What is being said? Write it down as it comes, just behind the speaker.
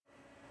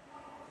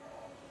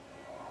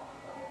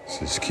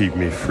Just keep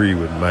me free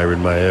with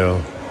Myron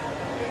Mael.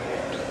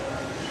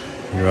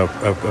 You know,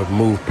 I've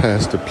moved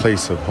past the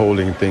place of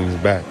holding things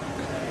back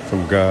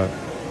from God.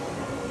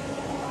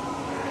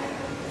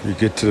 You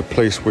get to the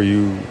place where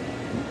you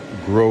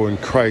grow in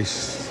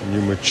Christ and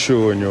you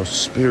mature in your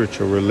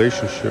spiritual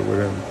relationship with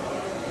Him,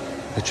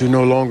 that you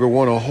no longer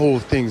want to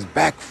hold things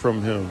back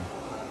from Him.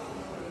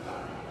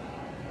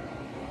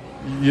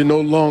 You're no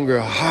longer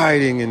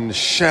hiding in the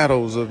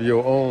shadows of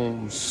your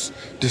own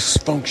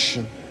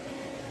dysfunction.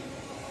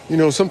 You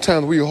know,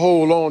 sometimes we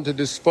hold on to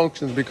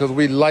dysfunctions because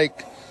we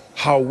like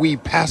how we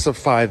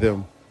pacify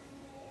them.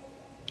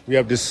 We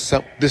have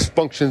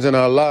dysfunctions in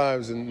our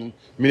lives, and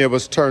many of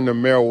us turn to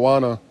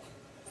marijuana.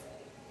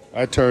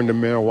 I turned to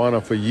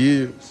marijuana for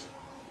years.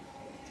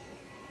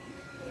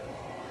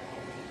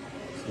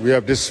 We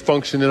have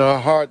dysfunction in our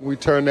heart, and we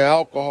turn to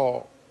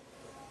alcohol.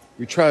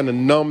 We're trying to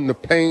numb the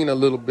pain a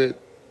little bit,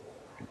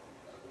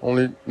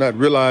 only not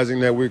realizing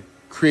that we're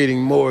creating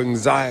more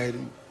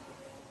anxiety.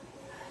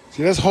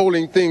 See, that's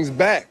holding things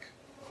back.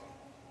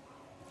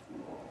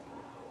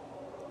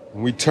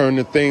 When we turn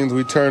to things,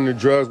 we turn to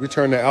drugs, we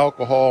turn to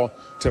alcohol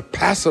to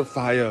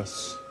pacify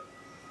us.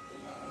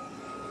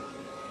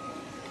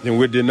 Then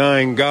we're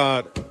denying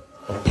God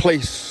a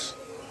place.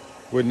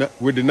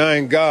 We're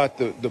denying God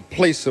the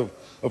place of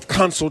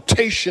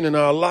consultation in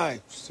our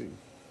life. See?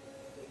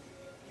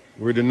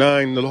 We're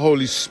denying the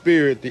Holy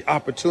Spirit the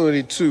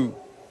opportunity to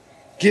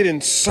get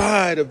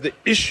inside of the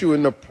issue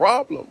and the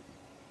problem.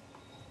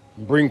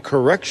 Bring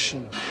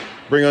correction,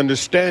 bring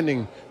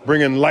understanding,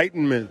 bring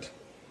enlightenment.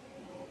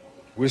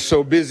 We're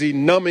so busy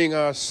numbing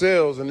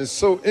ourselves, and it's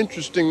so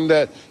interesting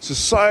that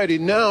society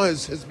now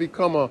has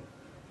become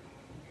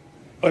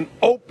an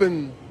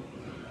open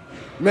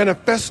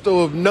manifesto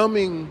of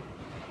numbing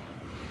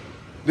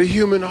the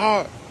human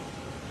heart.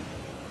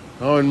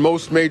 Now, in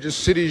most major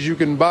cities, you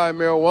can buy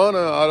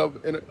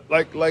marijuana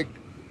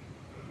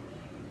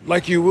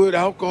like you would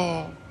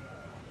alcohol.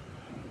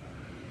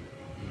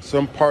 In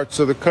some parts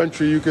of the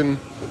country, you can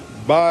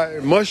buy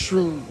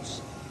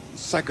mushrooms,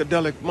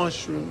 psychedelic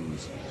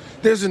mushrooms.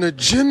 There's an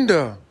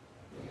agenda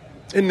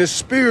in the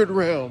spirit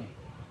realm.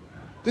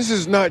 This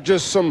is not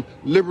just some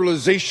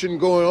liberalization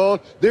going on.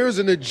 There's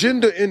an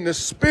agenda in the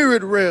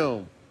spirit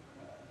realm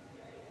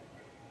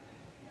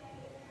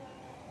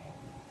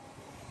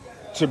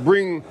to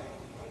bring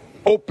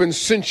open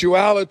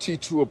sensuality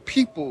to a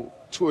people,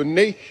 to a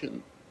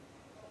nation.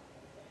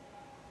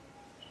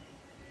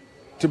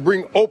 To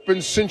bring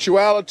open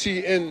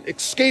sensuality and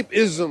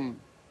escapism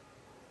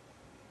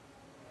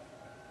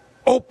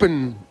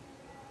open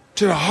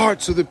to the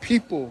hearts of the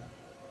people.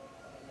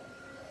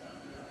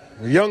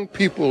 Young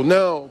people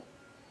now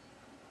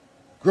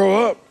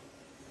grow up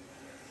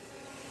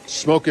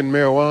smoking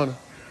marijuana,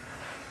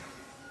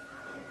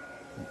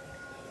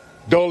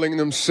 dulling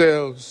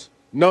themselves,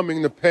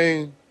 numbing the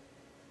pain.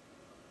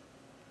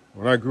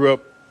 When I grew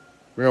up,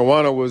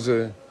 marijuana was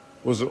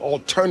an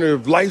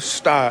alternative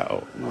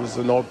lifestyle. It was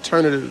an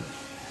alternative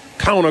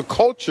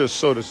counterculture,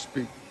 so to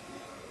speak.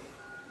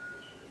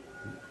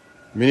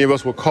 Many of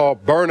us were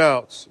called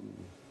burnouts,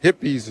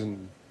 hippies,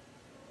 and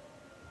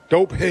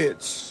dope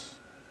heads.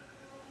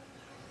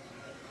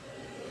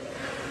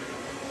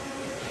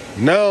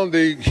 Now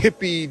the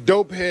hippie,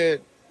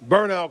 dopehead,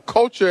 burnout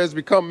culture has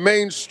become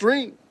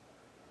mainstream.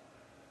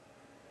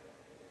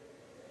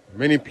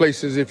 Many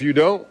places, if you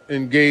don't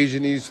engage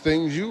in these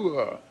things,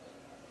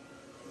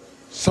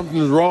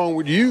 something's wrong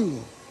with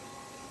you.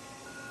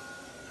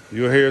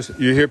 You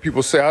hear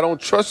people say, I don't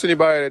trust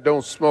anybody that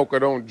don't smoke or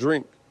don't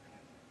drink.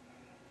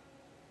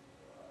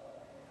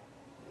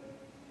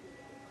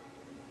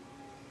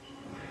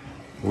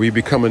 We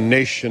become a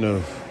nation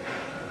of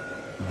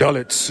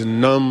dullets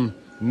and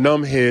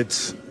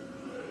numbheads.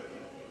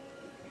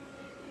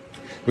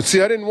 But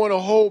see, I didn't want to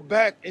hold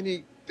back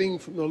anything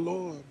from the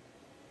Lord.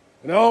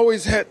 And I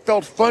always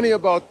felt funny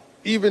about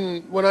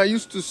even when I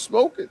used to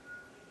smoke it.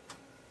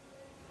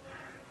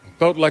 I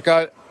felt like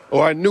I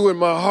knew in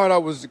my heart I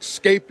was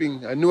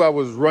escaping. I knew I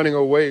was running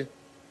away.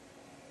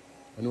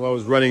 I knew I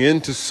was running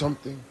into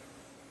something,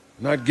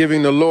 not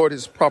giving the Lord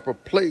His proper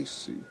place.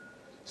 See?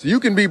 So you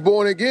can be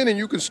born again and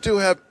you can still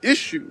have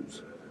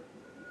issues.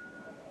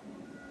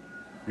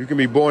 You can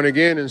be born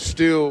again and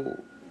still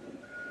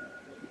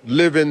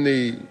live in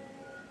the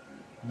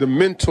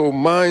mental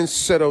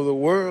mindset of the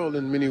world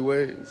in many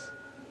ways.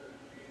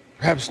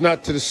 Perhaps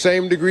not to the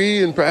same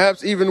degree, and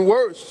perhaps even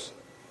worse.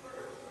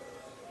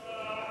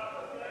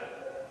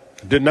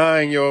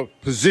 Denying your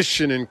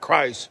position in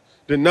Christ,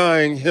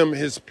 denying Him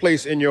His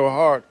place in your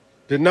heart,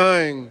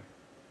 denying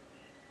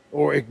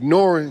or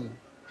ignoring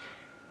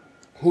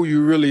who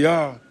you really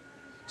are.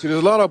 See,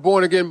 there's a lot of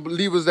born again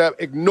believers that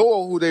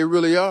ignore who they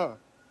really are.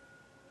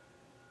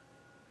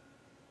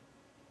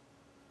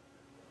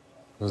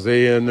 Because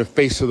they are in the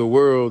face of the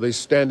world. They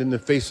stand in the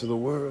face of the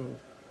world.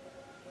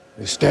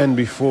 They stand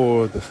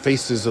before the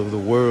faces of the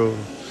world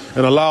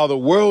and allow the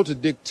world to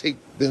dictate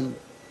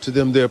to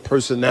them their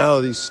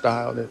personality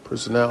style, their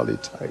personality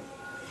type.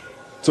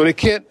 So they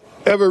can't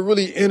ever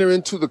really enter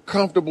into the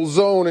comfortable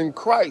zone in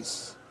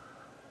Christ.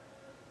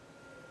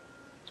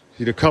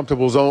 See, the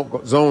comfortable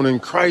zone in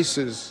Christ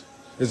is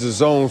a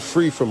zone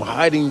free from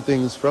hiding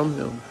things from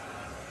him.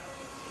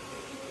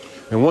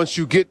 And once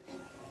you get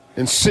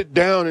and sit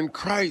down in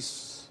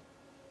Christ,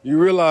 you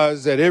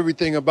realize that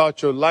everything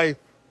about your life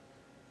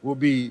will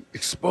be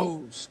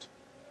exposed.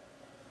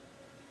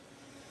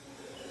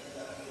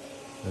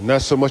 And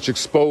not so much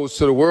exposed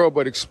to the world,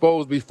 but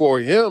exposed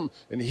before him.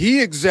 And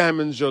he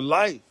examines your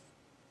life.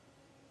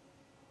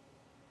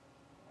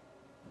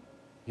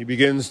 He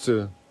begins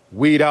to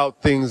weed out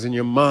things in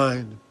your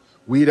mind,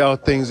 weed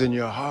out things in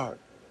your heart.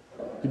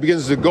 He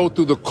begins to go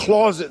through the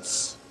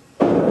closets,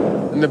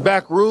 in the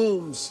back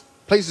rooms,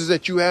 places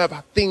that you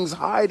have things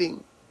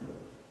hiding,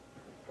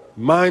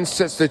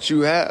 mindsets that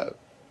you have.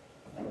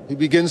 He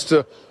begins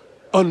to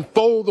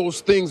unfold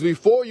those things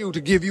before you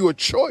to give you a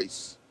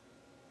choice.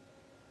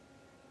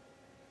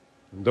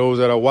 And those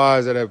that are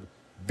wise, that have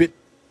bit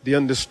the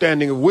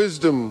understanding of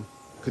wisdom,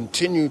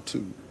 continue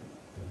to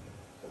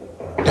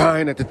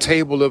dine at the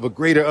table of a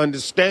greater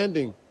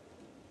understanding.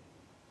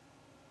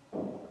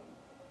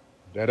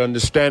 That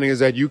understanding is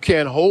that you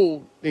can't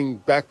hold things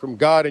back from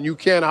God, and you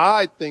can't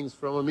hide things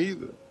from him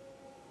either.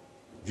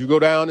 If you go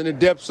down in the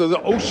depths of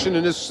the ocean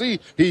and the sea,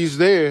 he's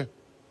there.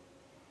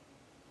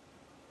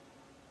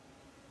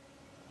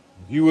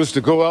 If you was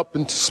to go up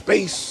into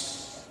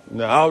space, in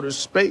the outer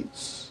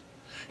space,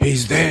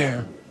 he's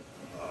there.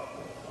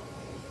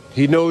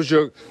 He knows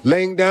you're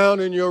laying down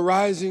and you're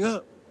rising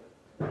up.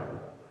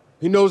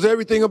 He knows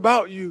everything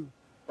about you.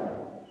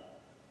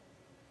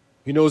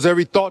 He knows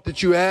every thought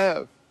that you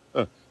have.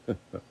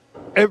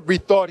 Every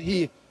thought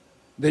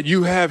that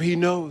you have, he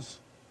knows.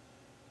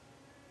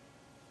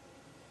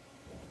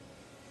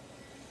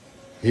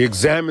 He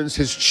examines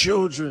his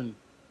children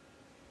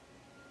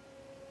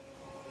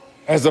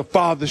as a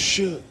father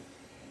should.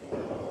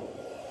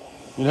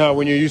 You know how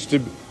when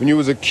you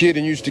was a kid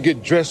and you used to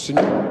get dressed, and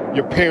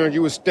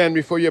you would stand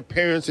before your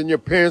parents, and your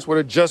parents would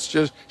adjust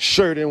your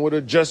shirt and would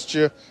adjust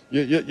your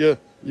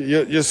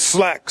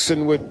slacks,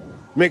 and would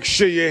make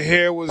sure your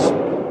hair was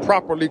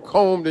properly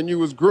combed and you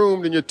was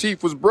groomed and your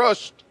teeth was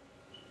brushed.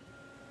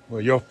 Well,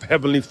 your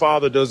heavenly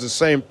Father does the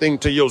same thing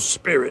to your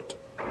spirit.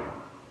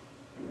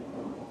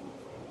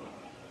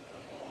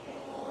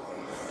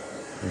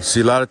 You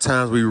see, a lot of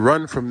times we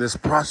run from this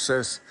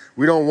process.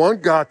 We don't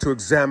want God to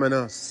examine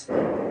us.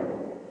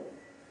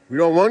 We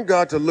don't want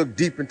God to look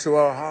deep into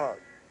our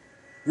heart.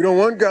 We don't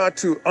want God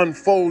to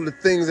unfold the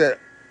things that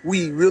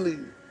we really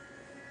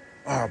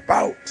are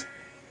about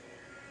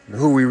and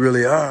who we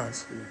really are.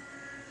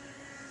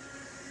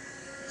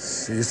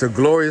 See, it's a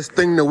glorious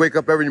thing to wake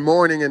up every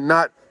morning and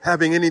not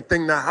having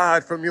anything to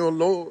hide from your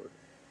Lord.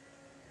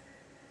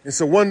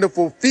 It's a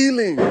wonderful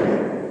feeling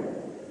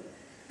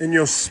in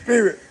your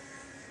spirit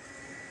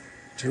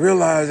to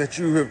realize that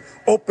you have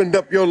opened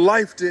up your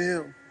life to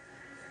him.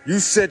 You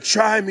said,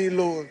 try me,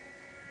 Lord.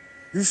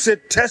 You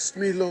said, test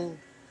me, Lord.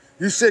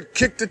 You said,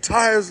 kick the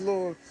tires,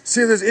 Lord.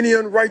 See if there's any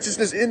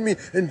unrighteousness in me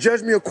and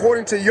judge me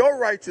according to your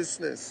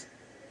righteousness.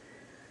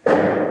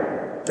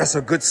 That's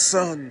a good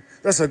son.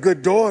 That's a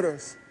good daughter.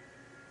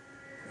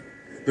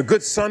 The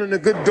good son and the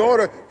good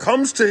daughter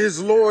comes to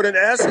his Lord and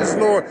asks his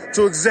Lord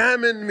to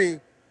examine me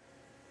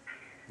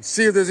and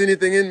see if there's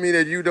anything in me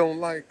that you don't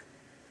like.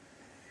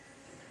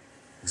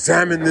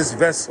 Examine this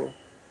vessel.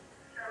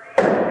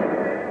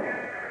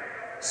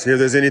 See if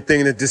there's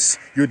anything that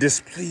you're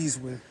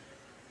displeased with.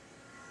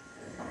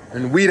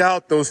 And weed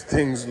out those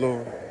things,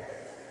 Lord.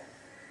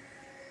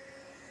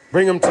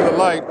 Bring them to the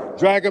light.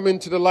 Drag them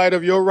into the light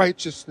of your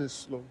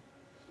righteousness, Lord.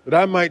 That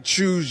I might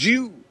choose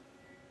you.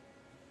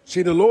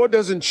 See, the Lord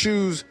doesn't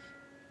choose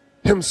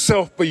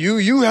himself for you.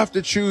 You have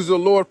to choose the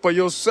Lord for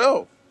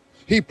yourself.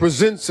 He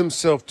presents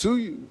himself to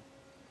you.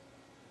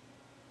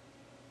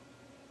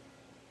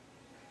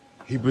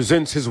 He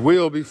presents his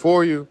will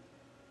before you.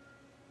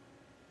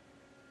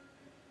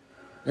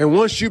 And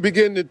once you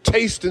begin to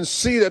taste and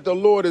see that the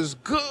Lord is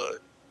good,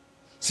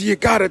 see, you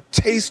got to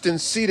taste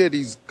and see that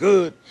he's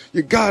good.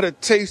 You got to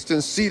taste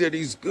and see that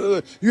he's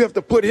good. You have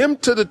to put him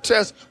to the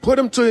test, put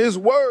him to his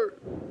word.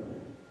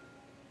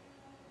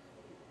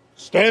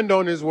 Stand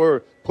on his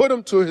word, put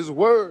him to his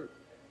word.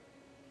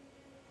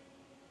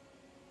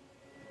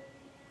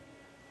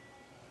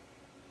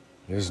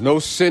 There's no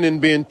sin in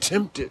being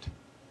tempted.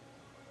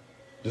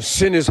 The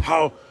sin is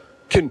how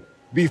can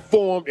be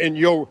formed in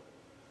your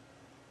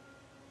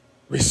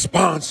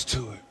response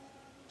to it.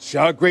 See,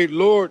 our great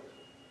Lord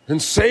and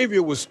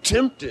Savior was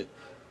tempted.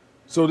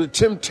 So the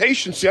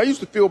temptation, see, I used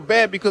to feel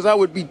bad because I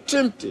would be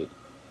tempted.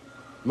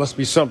 Must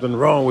be something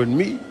wrong with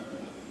me.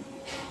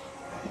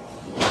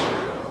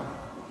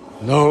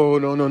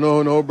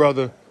 No,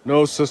 brother.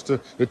 No, sister.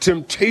 The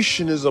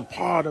temptation is a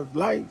part of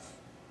life.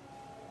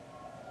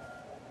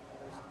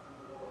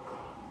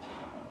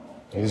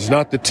 It is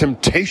not the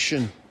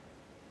temptation.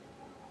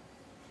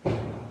 It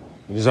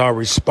is our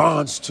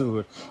response to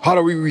it. How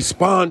do we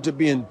respond to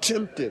being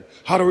tempted?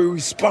 How do we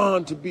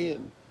respond to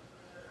being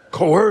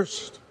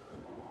coerced?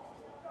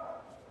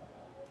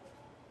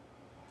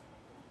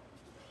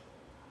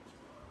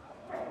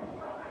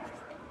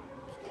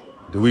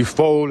 Do we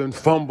fold and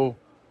fumble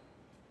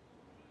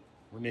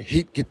when the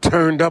heat get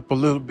turned up a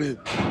little bit?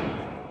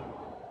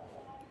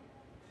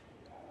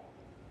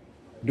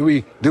 Do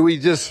we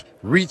just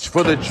reach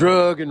for the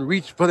drug and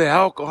reach for the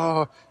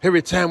alcohol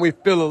every time we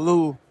feel a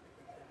little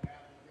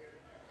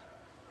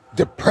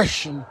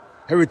depression,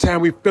 every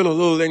time we feel a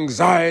little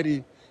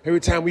anxiety, every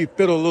time we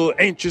feel a little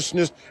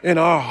anxiousness in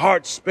our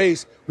heart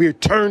space? We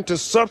turn to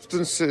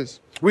substances.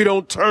 We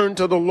don't turn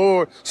to the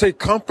Lord, say,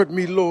 comfort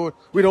me, Lord.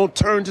 We don't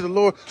turn to the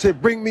Lord, say,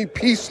 bring me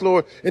peace,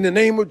 Lord. In the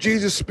name of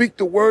Jesus, speak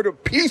the word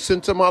of peace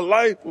into my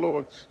life,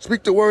 Lord.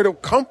 Speak the word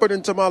of comfort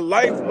into my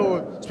life,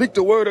 Lord. Speak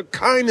the word of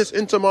kindness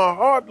into my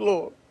heart,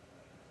 Lord.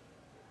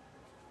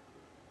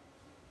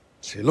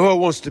 Say, Lord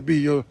wants to be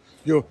your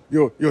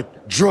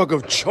drug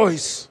of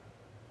choice.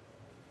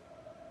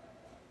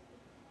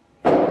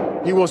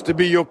 He wants to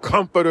be your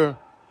comforter.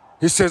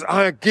 He says,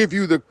 I give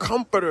you the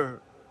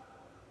comforter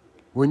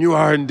when you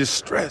are in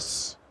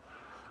distress.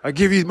 I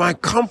give you my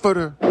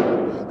comforter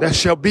that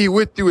shall be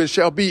with you and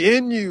shall be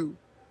in you.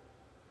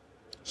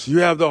 So you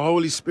have the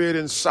Holy Spirit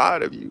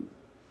inside of you.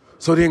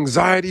 So the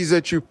anxieties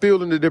that you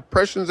feel and the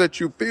depressions that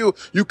you feel,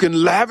 you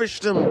can lavish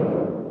them.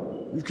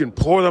 You can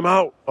pour them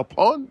out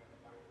upon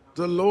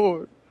the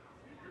Lord.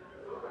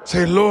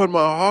 Say, Lord, my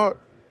heart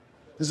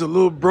is a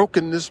little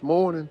broken this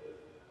morning.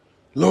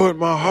 Lord,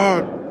 my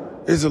heart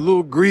is a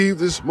little grieved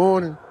this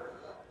morning.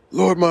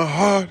 Lord, my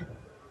heart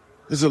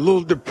is a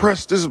little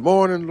depressed this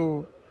morning,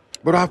 Lord.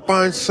 But I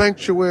find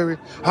sanctuary.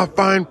 I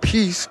find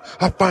peace.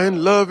 I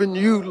find love in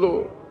you,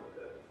 Lord.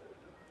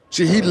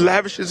 See, he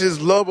lavishes his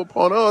love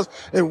upon us,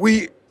 and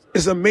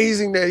it's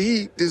amazing that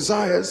he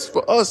desires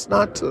for us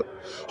not to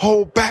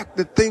hold back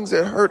the things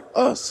that hurt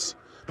us,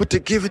 but to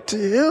give it to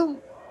him.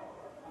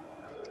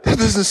 That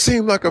doesn't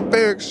seem like a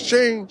fair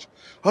exchange.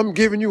 I'm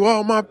giving you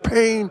all my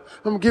pain.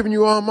 I'm giving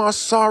you all my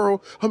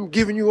sorrow. I'm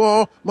giving you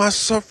all my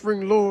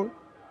suffering, Lord.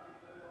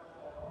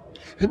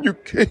 And you're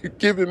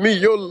giving me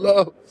your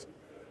love.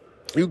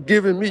 You're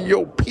giving me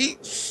your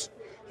peace.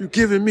 You're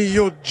giving me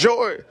your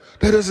joy.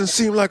 That doesn't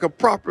seem like a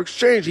proper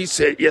exchange. He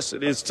said, yes,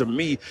 it is to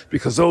me,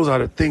 because those are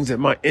the things that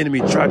my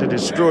enemy tried to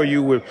destroy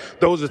you with.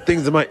 Those are the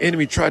things that my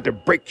enemy tried to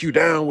break you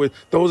down with.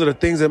 Those are the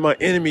things that my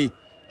enemy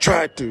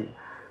tried to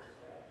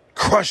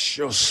crush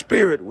your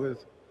spirit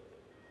with.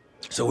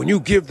 So when you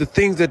give the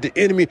things that the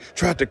enemy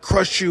tried to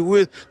crush you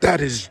with,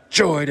 that is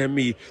joy to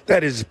me.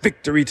 That is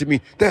victory to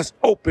me. That's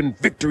open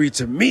victory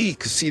to me.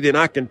 Because see, then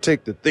I can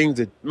take the things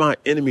that my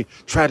enemy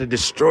tried to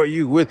destroy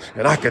you with,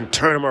 and I can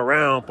turn them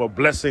around for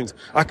blessings.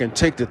 I can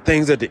take the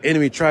things that the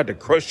enemy tried to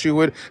crush you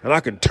with, and I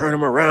can turn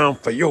them around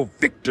for your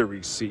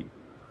victory, see.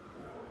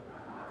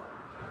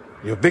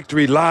 Your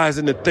victory lies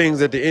in the things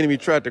that the enemy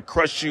tried to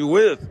crush you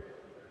with.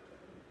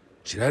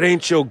 See, that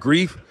ain't your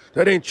grief.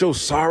 That ain't your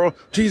sorrow.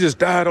 Jesus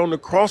died on the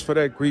cross for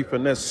that grief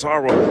and that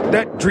sorrow.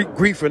 That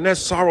grief and that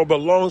sorrow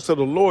belongs to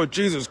the Lord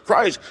Jesus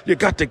Christ. You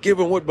got to give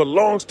him what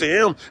belongs to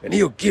him, and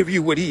he'll give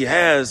you what he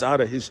has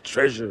out of his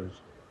treasures.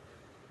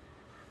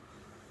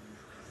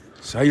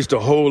 So I used to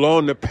hold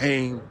on to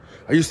pain.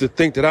 I used to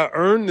think that I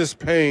earned this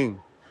pain.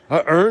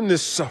 I earned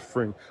this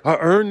suffering. I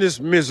earned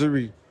this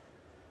misery.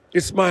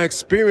 It's my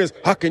experience.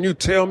 How can you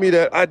tell me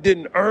that I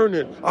didn't earn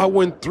it? I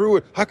went through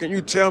it. How can you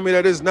tell me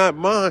that it's not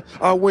mine?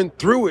 I went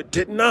through it,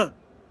 didn't I?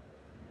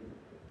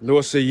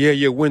 Lord said, yeah,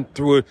 you went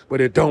through it, but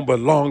it don't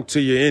belong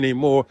to you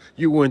anymore.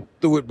 You went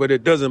through it, but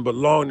it doesn't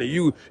belong to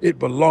you. It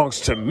belongs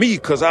to me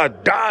because I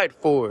died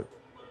for it.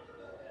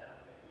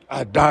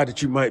 I died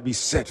that you might be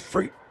set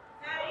free.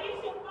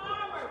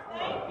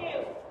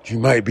 You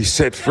might be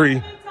set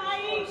free.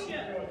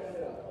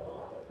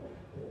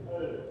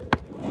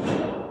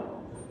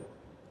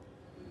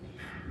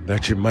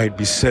 That you might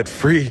be set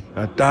free.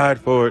 I died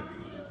for it.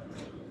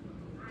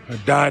 I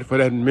died for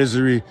that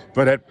misery,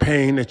 for that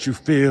pain that you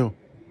feel.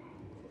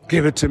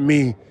 Give it to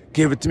me.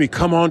 Give it to me.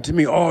 Come on to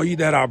me, all ye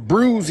that are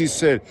bruised, he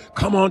said.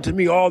 Come on to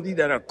me, all ye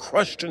that are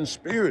crushed in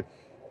spirit.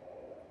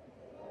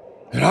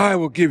 And I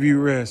will give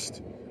you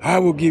rest. I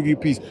will give you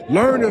peace.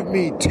 Learn of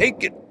me.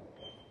 Take it.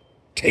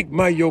 Take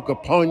my yoke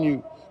upon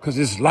you because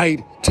it's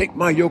light. Take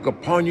my yoke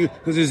upon you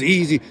because it's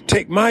easy.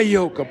 Take my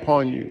yoke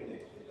upon you.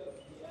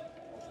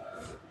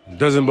 It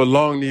doesn't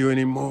belong to you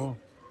anymore.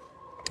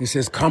 He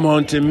says, come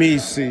on to me,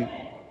 see.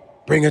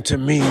 Bring it to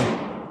me.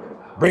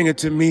 Bring it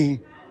to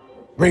me.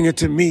 Bring it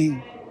to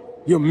me.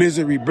 Your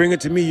misery. Bring it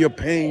to me, your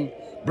pain.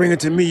 Bring it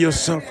to me, your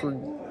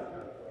suffering.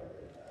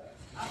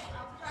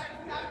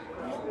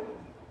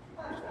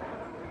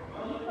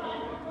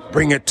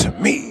 Bring it to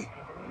me.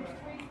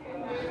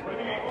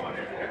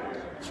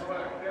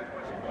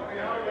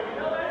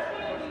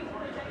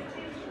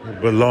 It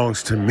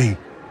belongs to me.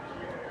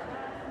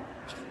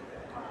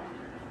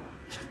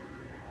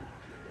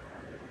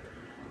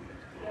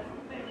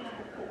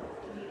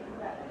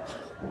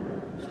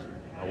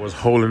 I was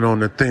holding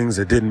on to things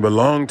that didn't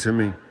belong to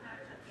me.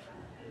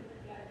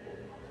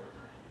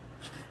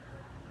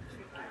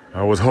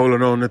 I was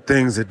holding on to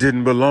things that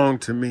didn't belong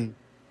to me.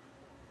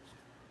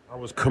 I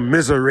was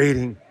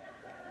commiserating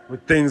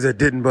with things that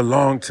didn't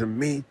belong to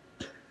me.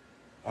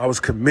 I was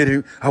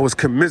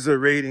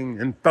commiserating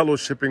and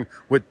fellowshipping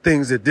with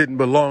things that didn't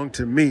belong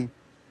to me.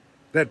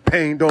 That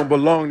pain don't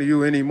belong to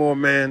you anymore,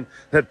 man.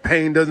 That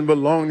pain doesn't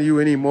belong to you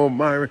anymore,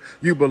 Myron.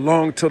 You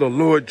belong to the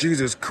Lord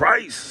Jesus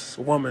Christ,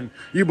 woman.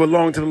 You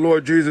belong to the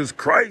Lord Jesus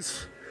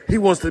Christ. He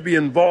wants to be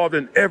involved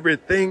in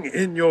everything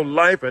in your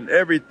life and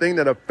everything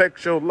that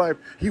affects your life.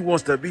 He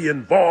wants to be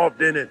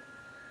involved in it.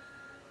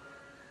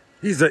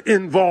 He's an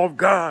involved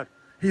God.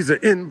 He's an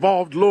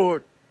involved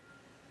Lord.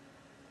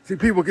 See,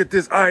 people get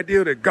this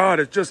idea that God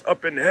is just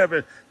up in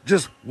heaven,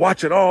 just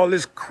watching all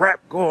this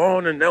crap go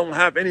on and don't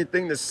have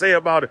anything to say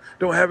about it,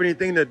 don't have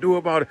anything to do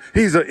about it.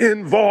 He's an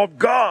involved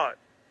God.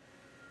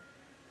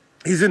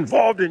 He's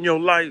involved in your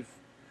life.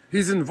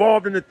 He's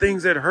involved in the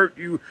things that hurt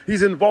you.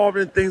 He's involved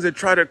in things that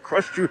try to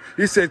crush you.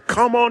 He said,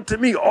 come on to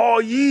me,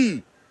 all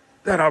ye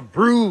that are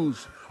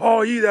bruised,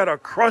 all ye that are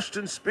crushed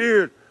in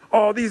spirit,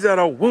 all these that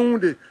are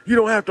wounded. You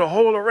don't have to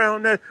hold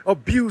around that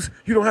abuse.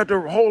 You don't have to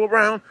hold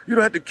around. You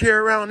don't have to carry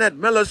around that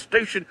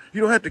molestation.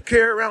 You don't have to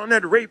carry around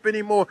that rape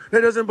anymore.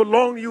 That doesn't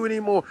belong to you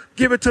anymore.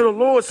 Give it to the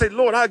Lord. Say,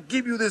 Lord, I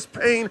give you this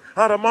pain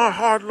out of my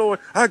heart, Lord.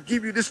 I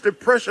give you this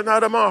depression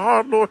out of my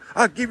heart, Lord.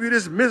 I give you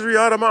this misery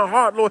out of my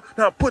heart, Lord.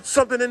 Now put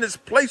something in this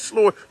place,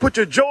 Lord. Put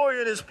your joy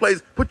in this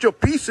place. Put your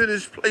peace in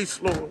this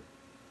place, Lord.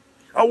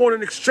 I want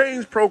an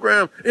exchange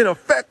program in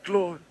effect,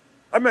 Lord.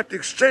 I'm at the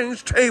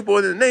exchange table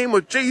in the name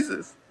of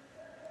Jesus.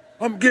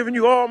 I'm giving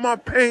you all my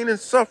pain and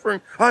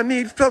suffering. I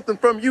need something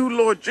from you,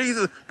 Lord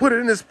Jesus. Put it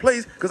in this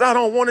place because I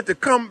don't want it to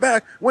come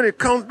back. When it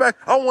comes back,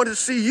 I want to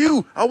see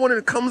you. I want it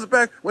to come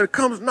back. When it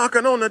comes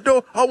knocking on the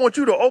door, I want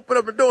you to open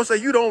up the door and say,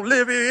 you don't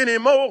live here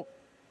anymore.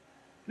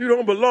 You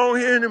don't belong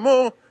here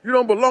anymore. You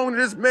don't belong to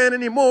this man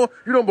anymore.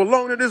 You don't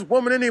belong to this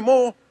woman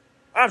anymore.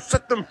 I've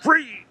set them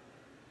free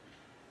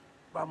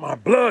by my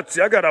blood.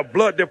 See, I got a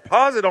blood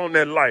deposit on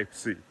that life,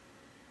 see.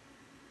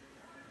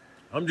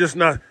 I'm just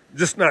not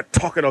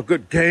talking a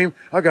good game.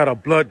 I got a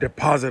blood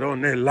deposit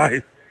on their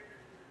life.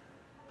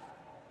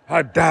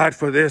 I died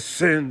for their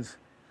sins.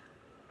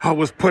 I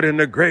was put in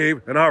the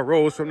grave and I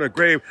rose from the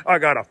grave. I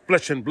got a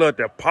flesh and blood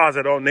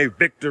deposit on their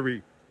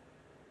victory.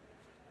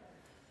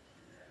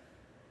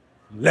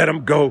 Let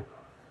them go.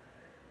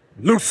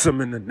 Loose them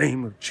in the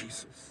name of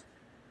Jesus.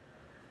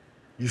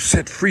 You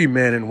set free,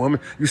 man and woman.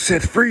 You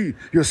set free.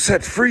 You're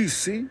set free,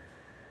 see?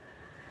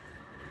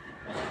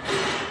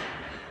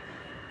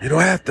 You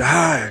don't have to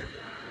hide.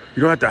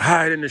 You don't have to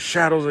hide in the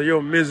shadows of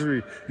your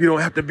misery. You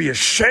don't have to be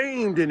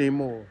ashamed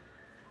anymore.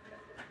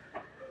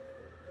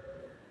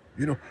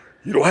 You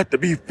don't have to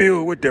be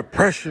filled with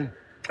depression,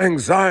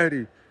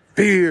 anxiety,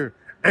 fear,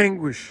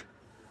 anguish.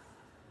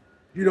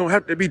 You don't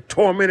have to be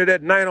tormented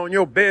at night on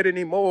your bed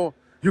anymore.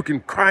 You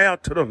can cry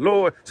out to the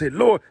Lord. Say,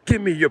 Lord,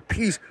 give me your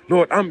peace.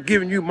 Lord, I'm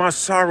giving you my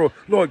sorrow.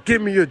 Lord,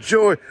 give me your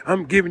joy.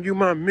 I'm giving you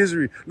my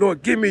misery.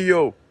 Lord, give me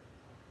your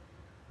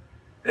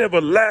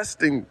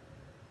everlasting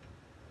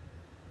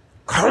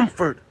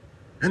comfort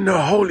in the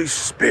Holy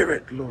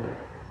Spirit, Lord,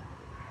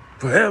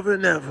 forever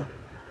and ever.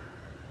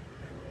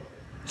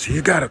 So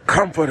you got a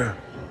comforter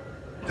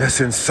that's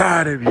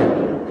inside of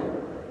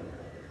you.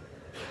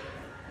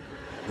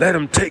 Let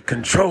him take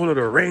control of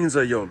the reins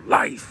of your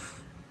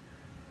life.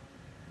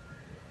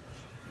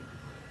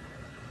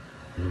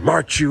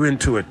 March you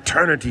into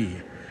eternity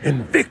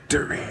in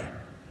victory.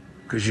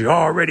 Because you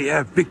already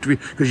have victory,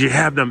 because you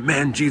have the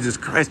man Jesus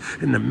Christ,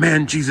 and the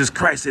man Jesus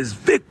Christ is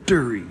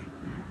victory.